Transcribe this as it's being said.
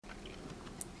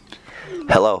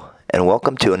Hello, and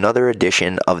welcome to another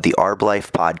edition of the Arb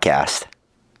Life podcast.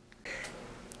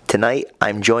 Tonight,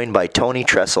 I'm joined by Tony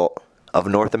Tresselt of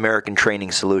North American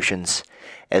Training Solutions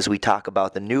as we talk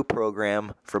about the new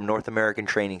program from North American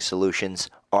Training Solutions,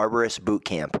 Arborist Boot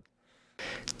Camp.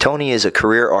 Tony is a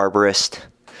career arborist,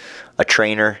 a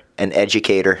trainer, an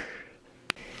educator,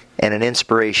 and an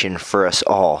inspiration for us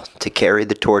all to carry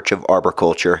the torch of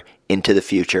arboriculture into the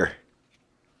future.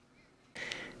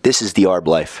 This is the Arb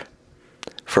Life,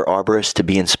 for arborists to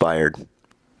be inspired.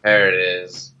 There it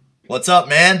is. What's up,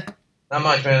 man? Not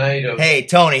much, man. How you doing? Hey,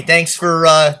 Tony. Thanks for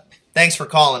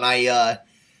calling. I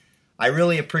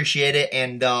really appreciate it.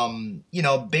 And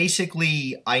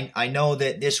basically, I know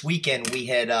that this weekend we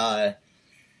had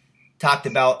talked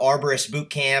about Arborist Boot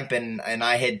Camp, and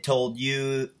I had told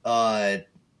you how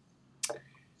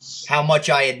much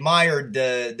I admired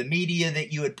the media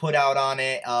that you had put out on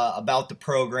it about the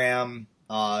program.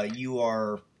 You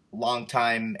are a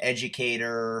longtime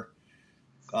educator,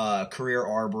 career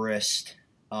arborist,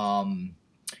 and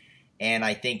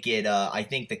I think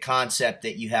the concept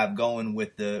that you have going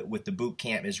with the boot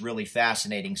camp is really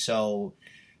fascinating. So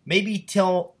maybe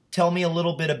tell me a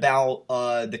little bit about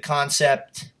the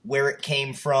concept, where it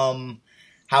came from,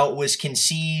 how it was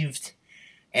conceived,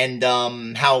 and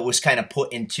how it was kind of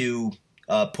put into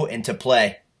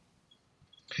play.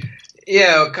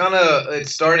 Yeah, it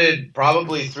started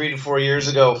probably 3 to 4 years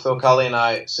ago. Phil Cully and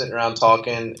I sitting around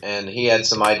talking, and he had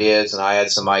some ideas and I had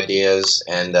some ideas,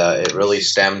 and it really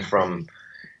stemmed from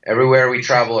everywhere we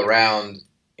travel around,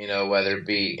 whether it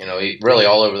be, really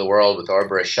all over the world with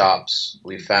arborist shops.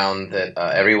 We found that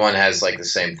everyone has like the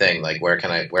same thing, like where can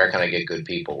I get good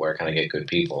people? Where can I get good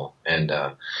people? And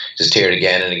just hear it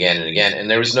again and again and again.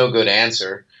 And there was no good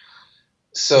answer.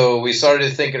 So we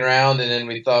started thinking around, and then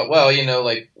we thought, well,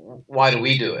 why do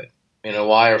we do it?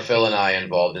 Why are Phil and I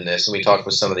involved in this? And we talked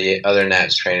with some of the other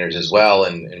NATS trainers as well,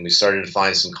 and we started to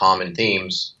find some common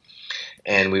themes.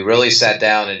 And we really sat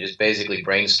down and just basically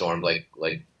brainstormed,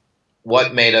 like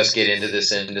what made us get into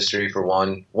this industry, for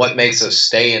one, what makes us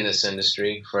stay in this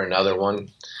industry, for another one.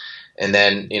 And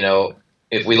then,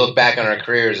 if we look back on our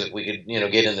careers, if we could,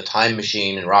 get in the time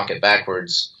machine and rock it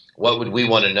backwards, what would we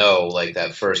want to know, like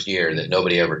that first year that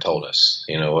nobody ever told us,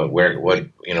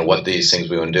 what these things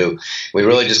we want to do. We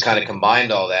really just kind of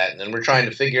combined all that. And then we're trying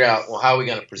to figure out, well, how are we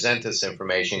going to present this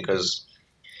information? Because,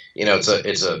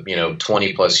 it's a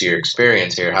 20 plus year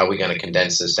experience here. How are we going to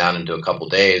condense this down into a couple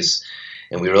days?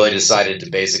 And we really decided to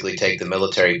basically take the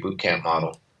military boot camp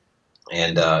model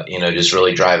and, just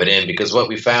really drive it in, because what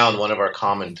we found, one of our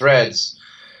common threads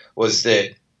was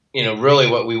that, really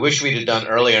what we wish we'd have done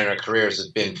earlier in our careers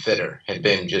had been fitter, had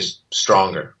been just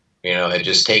stronger, had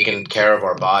just taken care of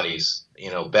our bodies,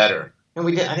 better. And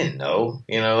I didn't know,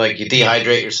 like you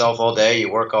dehydrate yourself all day,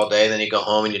 you work all day, then you go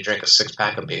home and you drink a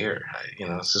 6-pack of beer.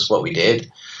 It's just what we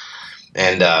did.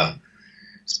 And,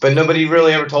 but nobody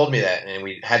really ever told me that. And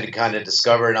we had to kind of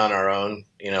discover it on our own.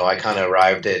 I kind of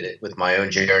arrived at it with my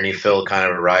own journey. Phil kind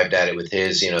of arrived at it with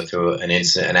his, through an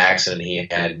accident he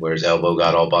had where his elbow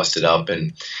got all busted up.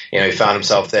 And, he found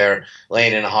himself there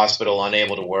laying in a hospital,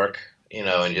 unable to work,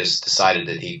 and just decided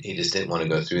that he just didn't want to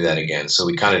go through that again. So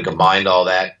we kind of combined all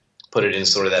that, put it in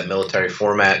sort of that military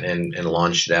format and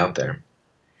launched it out there.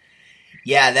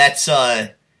 Yeah, that's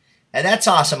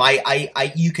awesome.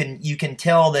 You can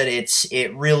tell that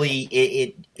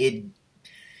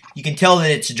you can tell that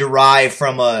it's derived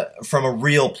from a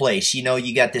real place.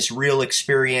 You got this real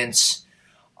experience,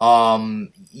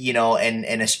 and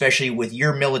especially with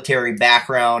your military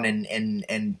background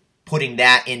and putting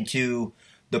that into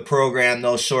the program,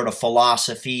 those sort of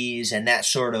philosophies and that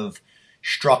sort of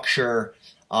structure.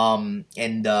 And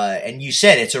you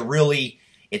said it's a really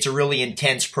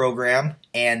intense program.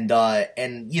 And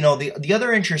the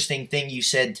other interesting thing you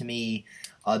said to me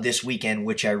this weekend,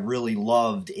 which I really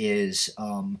loved, is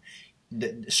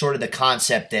the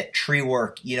concept that tree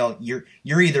work,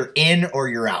 you're either in or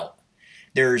you're out.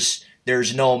 There's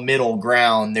no middle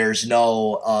ground. There's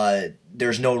no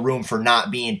room for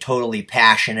not being totally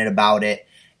passionate about it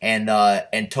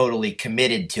and totally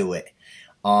committed to it.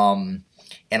 And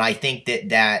I think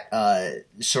that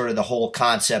sort of the whole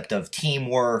concept of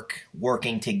teamwork,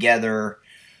 working together,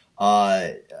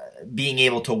 being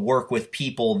able to work with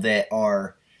people that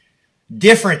are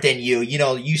different than you.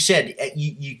 You said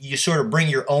you sort of bring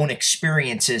your own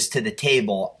experiences to the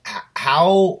table.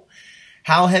 How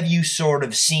have you sort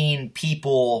of seen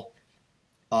people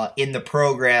in the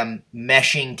program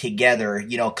meshing together,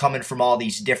 coming from all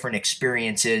these different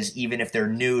experiences, even if they're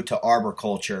new to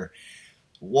arboriculture?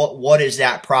 What is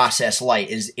that process like?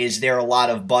 Is there a lot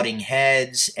of butting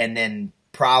heads and then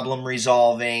problem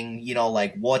resolving,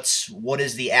 like what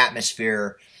is the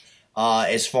atmosphere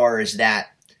as far as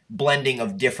that blending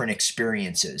of different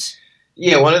experiences?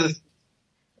 One of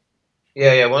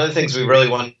the things we really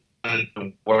wanted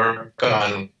to work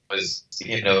on was,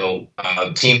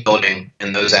 team building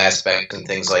and those aspects and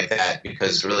things like that,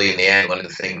 because really in the end, one of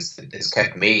the things that has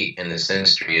kept me in this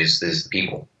industry is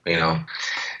people,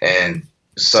 and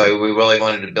so we really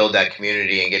wanted to build that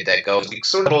community and get that going. We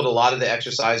sort of built a lot of the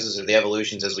exercises, or the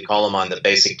evolutions as we call them, on the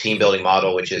basic team building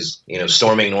model, which is,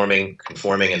 storming, norming,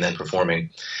 conforming, and then performing.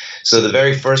 So the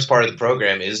very first part of the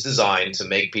program is designed to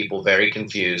make people very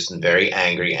confused and very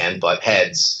angry and butt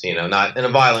heads, not in a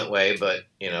violent way, but,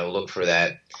 look for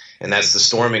that. And that's the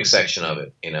storming section of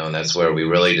it, and that's where we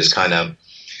really just kind of,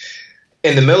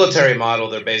 in the military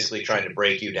model, they're basically trying to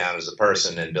break you down as a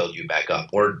person and build you back up.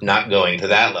 We're not going to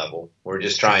that level. We're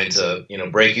just trying to,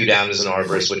 break you down as an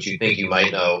arborist. What you think you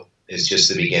might know is just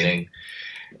the beginning.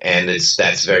 And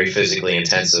that's very physically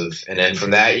intensive. And then from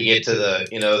that, you get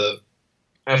to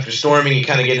after storming, you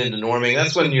kind of get into norming.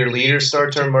 That's when your leaders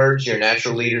start to emerge, your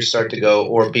natural leaders start to go,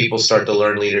 or people start to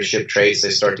learn leadership traits.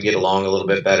 They start to get along a little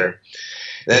bit better.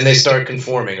 Then they start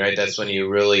conforming, right? That's when you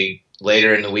really,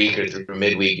 later in the week or through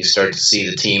midweek, you start to see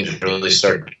the teams really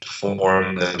start to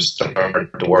form, them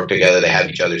start to work together. They have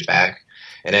each other's back.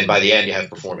 And then by the end, you have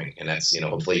performing. And that's,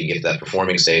 hopefully you get to that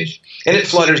performing stage. And it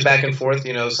flutters back and forth.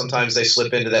 Sometimes they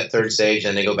slip into that third stage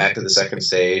and they go back to the second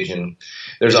stage. And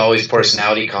there's always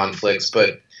personality conflicts.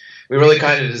 But we really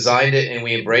kind of designed it, and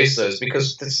we embrace those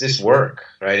because it's this work,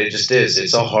 right? It just is.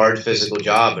 It's a hard physical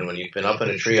job. And when you've been up in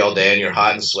a tree all day and you're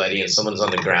hot and sweaty and someone's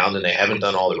on the ground and they haven't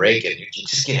done all the raking, you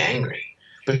just get angry.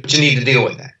 But you need to deal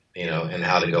with that, and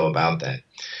how to go about that.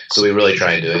 So we really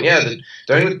try and do it. Yeah,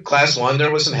 during class 1, there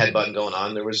was some headbutting going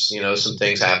on. There was, some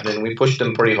things happening. We pushed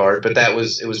them pretty hard, but it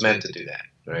was meant to do that,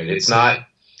 right? It's not,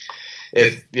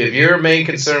 if your main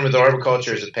concern with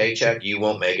arboriculture is a paycheck, you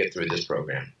won't make it through this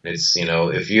program. It's,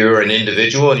 if you're an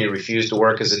individual and you refuse to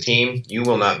work as a team, you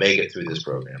will not make it through this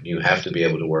program. You have to be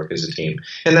able to work as a team.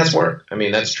 And that's work. I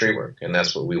mean, that's tree work, and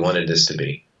that's what we wanted this to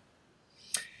be.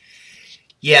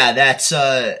 Yeah, that's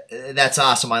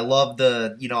awesome. I love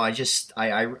the,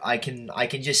 I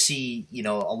can just see,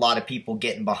 a lot of people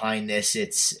getting behind this.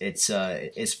 It's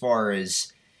as far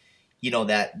as,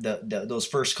 that those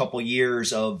first couple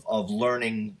years of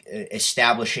learning,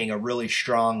 establishing a really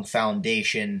strong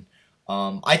foundation.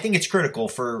 I think it's critical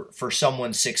for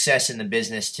someone's success in the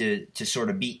business to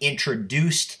sort of be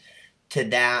introduced to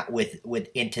that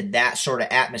into that sort of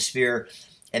atmosphere.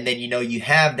 And then, you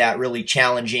have that really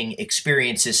challenging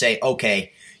experience to say,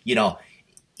 okay,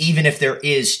 even if there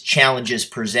is challenges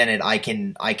presented, I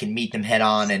can meet them head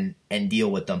on and deal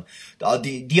with them.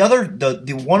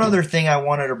 The one other thing I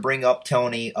wanted to bring up,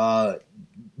 Tony,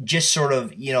 just sort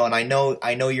of, and I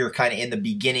know you're kind of in the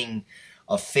beginning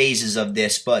of phases of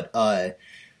this, but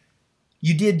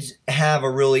you did have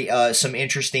a really some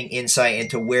interesting insight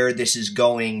into where this is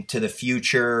going to the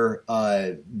future,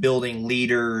 building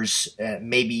leaders,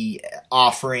 maybe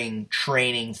offering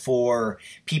training for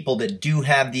people that do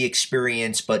have the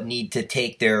experience but need to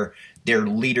take their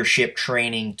leadership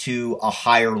training to a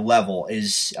higher level.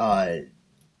 Am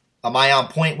I on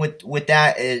point with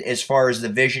that as far as the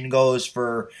vision goes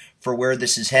for where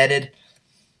this is headed?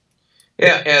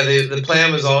 Yeah. The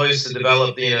plan was always to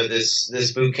develop,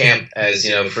 this boot camp as,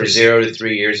 for 0 to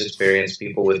 3 years experience,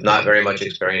 people with not very much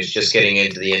experience, just getting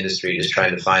into the industry, just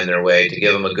trying to find their way, to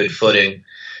give them a good footing,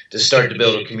 to start to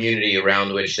build a community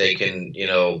around which they can,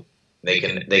 they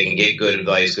can get good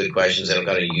advice, good questions. They don't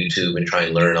go to YouTube and try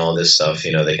and learn all this stuff.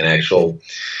 They can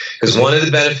because one of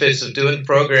the benefits of doing the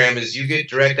program is you get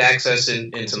direct access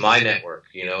into my network,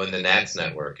 in the NATS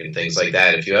network and things like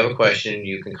that. If you have a question,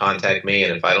 you can contact me,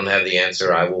 and if I don't have the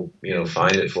answer, I will,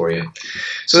 find it for you.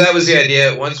 So that was the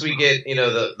idea. Once we get,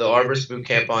 the Arborist Boot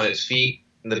Camp on its feet,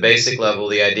 the basic level,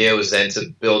 the idea was then to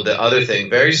build the other thing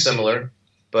very similar,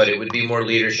 but it would be more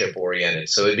leadership oriented.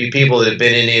 So it'd be people that have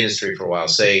been in the industry for a while,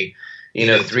 say,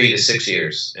 3 to 6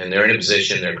 years, and they're in a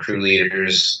position, they're crew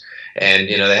leaders, and,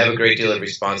 they have a great deal of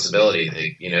responsibility.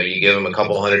 They, you give them a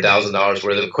couple $100,000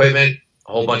 worth of equipment,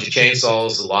 a whole bunch of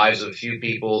chainsaws, the lives of a few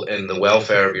people, and the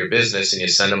welfare of your business, and you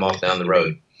send them off down the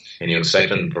road, and you expect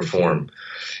them to perform.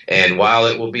 And while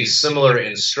it will be similar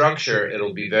in structure,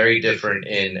 it'll be very different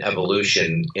in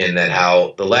evolution, in that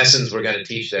how the lessons we're going to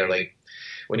teach there, like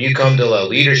when you come to a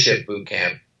leadership boot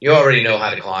camp, you already know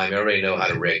how to climb, you already know how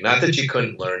to rig. Not that you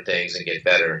couldn't learn things and get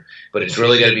better, but it's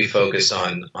really going to be focused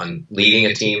on leading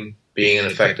a team, being an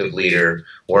effective leader,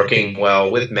 working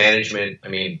well with management. I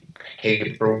mean,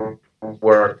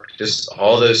 work, just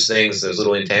all those things, those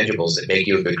little intangibles that make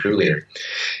you a good crew leader.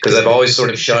 Because I've always sort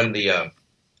of shunned the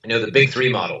big three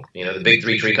model, the big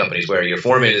three tree companies where your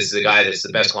foreman is the guy that's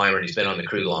the best climber and he's been on the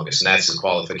crew the longest, and that's his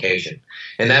qualification.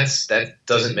 And that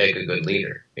doesn't make a good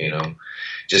leader,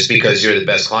 Just because you're the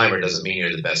best climber doesn't mean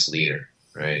you're the best leader,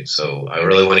 right? So I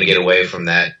really want to get away from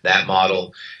that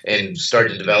model and start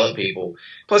to develop people.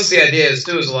 Plus the idea is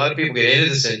a lot of people get into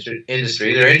this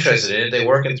industry, they're interested in it, they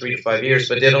work in 3 to 5 years,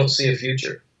 but they don't see a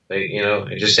future.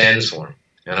 It just ends for them.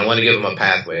 And I want to give them a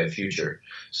pathway, a future,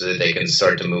 so that they can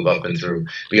start to move up and through.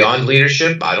 Beyond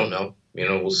leadership, I don't know.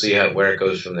 We'll see where it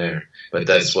goes from there. But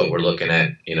that's what we're looking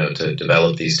at, to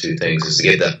develop these two things, is to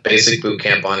get the basic boot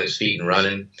camp on its feet and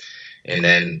running, and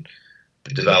then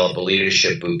develop a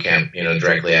leadership boot camp,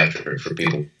 directly after for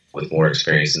people with more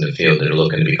experience in the field that are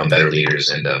looking to become better leaders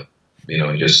and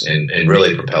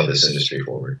really propel this industry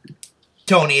forward.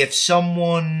 Tony, if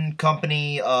someone,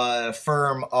 company,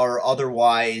 firm, or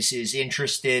otherwise is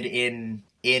interested in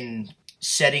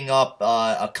setting up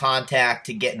a contact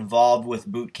to get involved with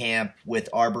boot camp, with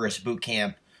Arborist Boot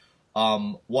Camp,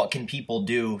 what can people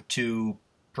do to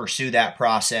pursue that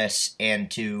process and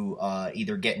to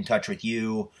either get in touch with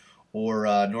you or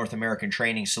North American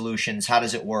Training Solutions? How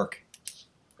does it work?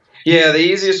 Yeah, the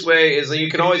easiest way is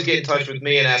you can always get in touch with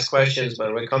me and ask questions,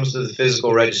 but when it comes to the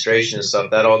physical registration and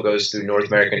stuff, that all goes through North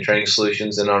American Training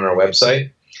Solutions and on our website.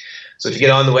 So if you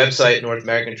get on the website,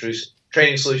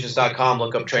 NorthAmericanTrainingsolutions.com,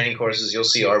 look up training courses, you'll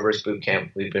see Arborist Boot Camp.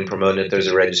 We've been promoting it. There's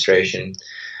a registration.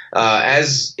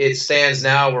 As it stands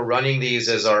now, we're running these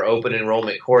as our open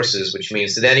enrollment courses, which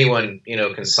means that anyone,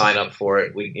 can sign up for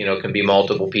it. We, can be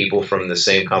multiple people from the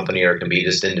same company, or it can be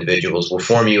just individuals. We'll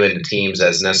form you into teams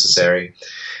as necessary.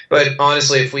 But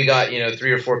honestly, if we got,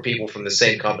 3 or 4 people from the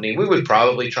same company, we would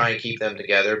probably try and keep them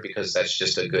together, because that's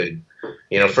just a good,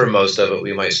 for most of it,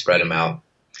 we might spread them out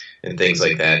and things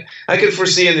like that. I could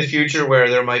foresee in the future where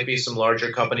there might be some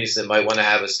larger companies that might want to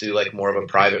have us do like more of a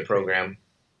private program,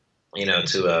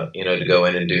 to go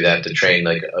in and do that, to train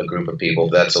like a group of people.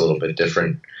 That's a little bit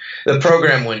different. The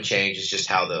program wouldn't change. It's just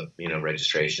how the,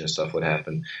 registration and stuff would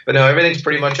happen. But no, everything's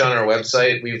pretty much on our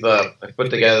website. We've I've put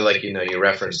together, like, you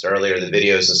referenced earlier, the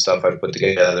videos and stuff I've put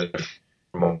together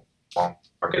for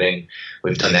marketing.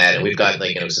 We've done that, and we've got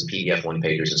like, some PDF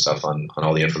one-pagers and stuff on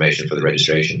all the information for the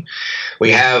registration.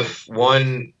 We have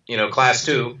one, class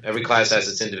 2. Every class has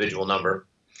its individual number.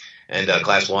 And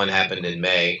class 1 happened in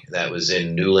May. That was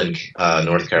in Newland,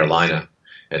 North Carolina,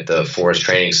 at the Forest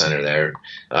Training Center there.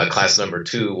 Class number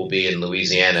 2 will be in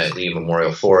Louisiana at Lee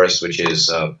Memorial Forest, which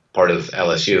is part of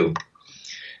LSU.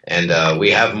 And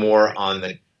we have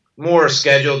more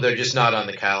scheduled. They're just not on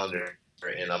the calendar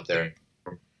and up there.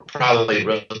 Probably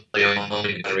really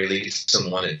only going to release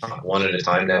them one at a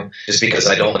time now, just because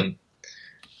I don't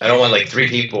want like 3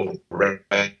 people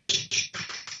a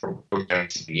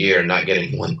year not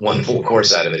getting one full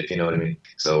course out of it, if you know what I mean.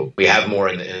 So we have more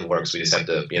in the works. We just have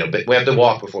to, we have to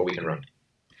walk before we can run.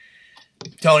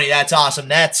 Tony, that's awesome.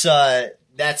 That's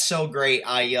so great.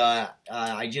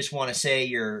 I just want to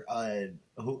say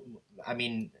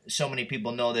so many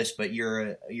people know this, but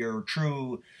you're a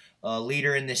true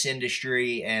leader in this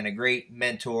industry, and a great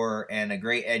mentor, and a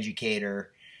great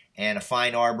educator, and a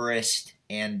fine arborist.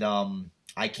 And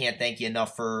I can't thank you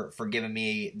enough for giving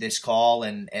me this call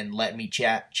and letting me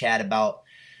chat about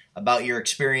your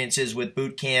experiences with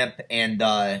boot camp. And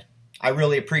I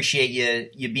really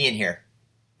appreciate you being here.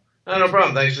 No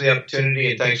problem. Thanks for the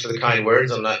opportunity, and thanks for the kind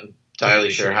words. I'm not entirely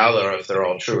sure if they're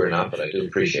all true or not, but I do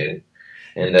appreciate it.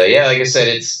 And like I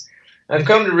said, I've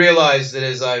come to realize that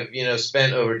as I've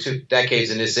spent over 2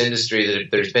 decades in this industry, that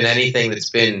if there's been anything that's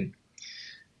been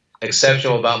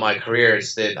exceptional about my career,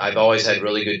 it's that I've always had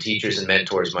really good teachers and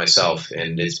mentors myself.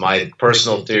 And it's my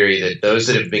personal theory that those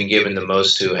that have been given the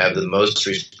most to have the most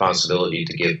responsibility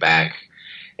to give back.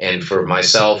 And for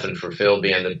myself and for Phil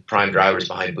being the prime drivers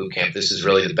behind boot camp, this is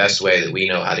really the best way that we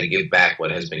know how to give back what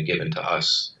has been given to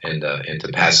us, and to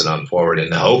pass it on forward.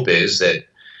 And the hope is that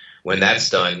when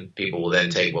that's done, people will then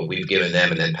take what we've given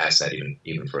them and then pass that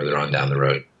even further on down the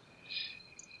road.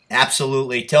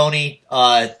 Absolutely, Tony.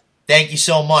 Thank you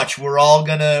so much. We're all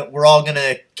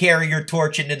gonna carry your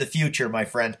torch into the future, my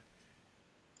friend.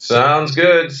 Sounds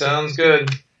good.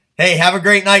 Hey, have a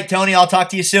great night, Tony. I'll talk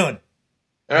to you soon.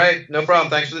 All right, no problem.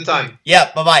 Thanks for the time.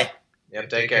 Yep, bye-bye. Yep,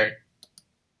 take care.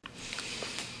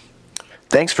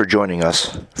 Thanks for joining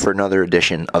us for another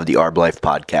edition of the Arb Life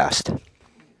podcast.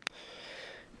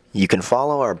 You can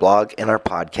follow our blog and our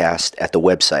podcast at the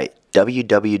website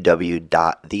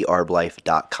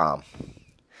www.thearblife.com.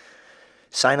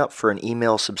 Sign up for an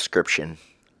email subscription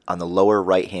on the lower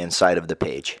right-hand side of the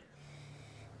page.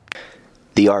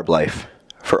 The Arb Life,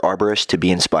 for arborists to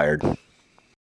be inspired.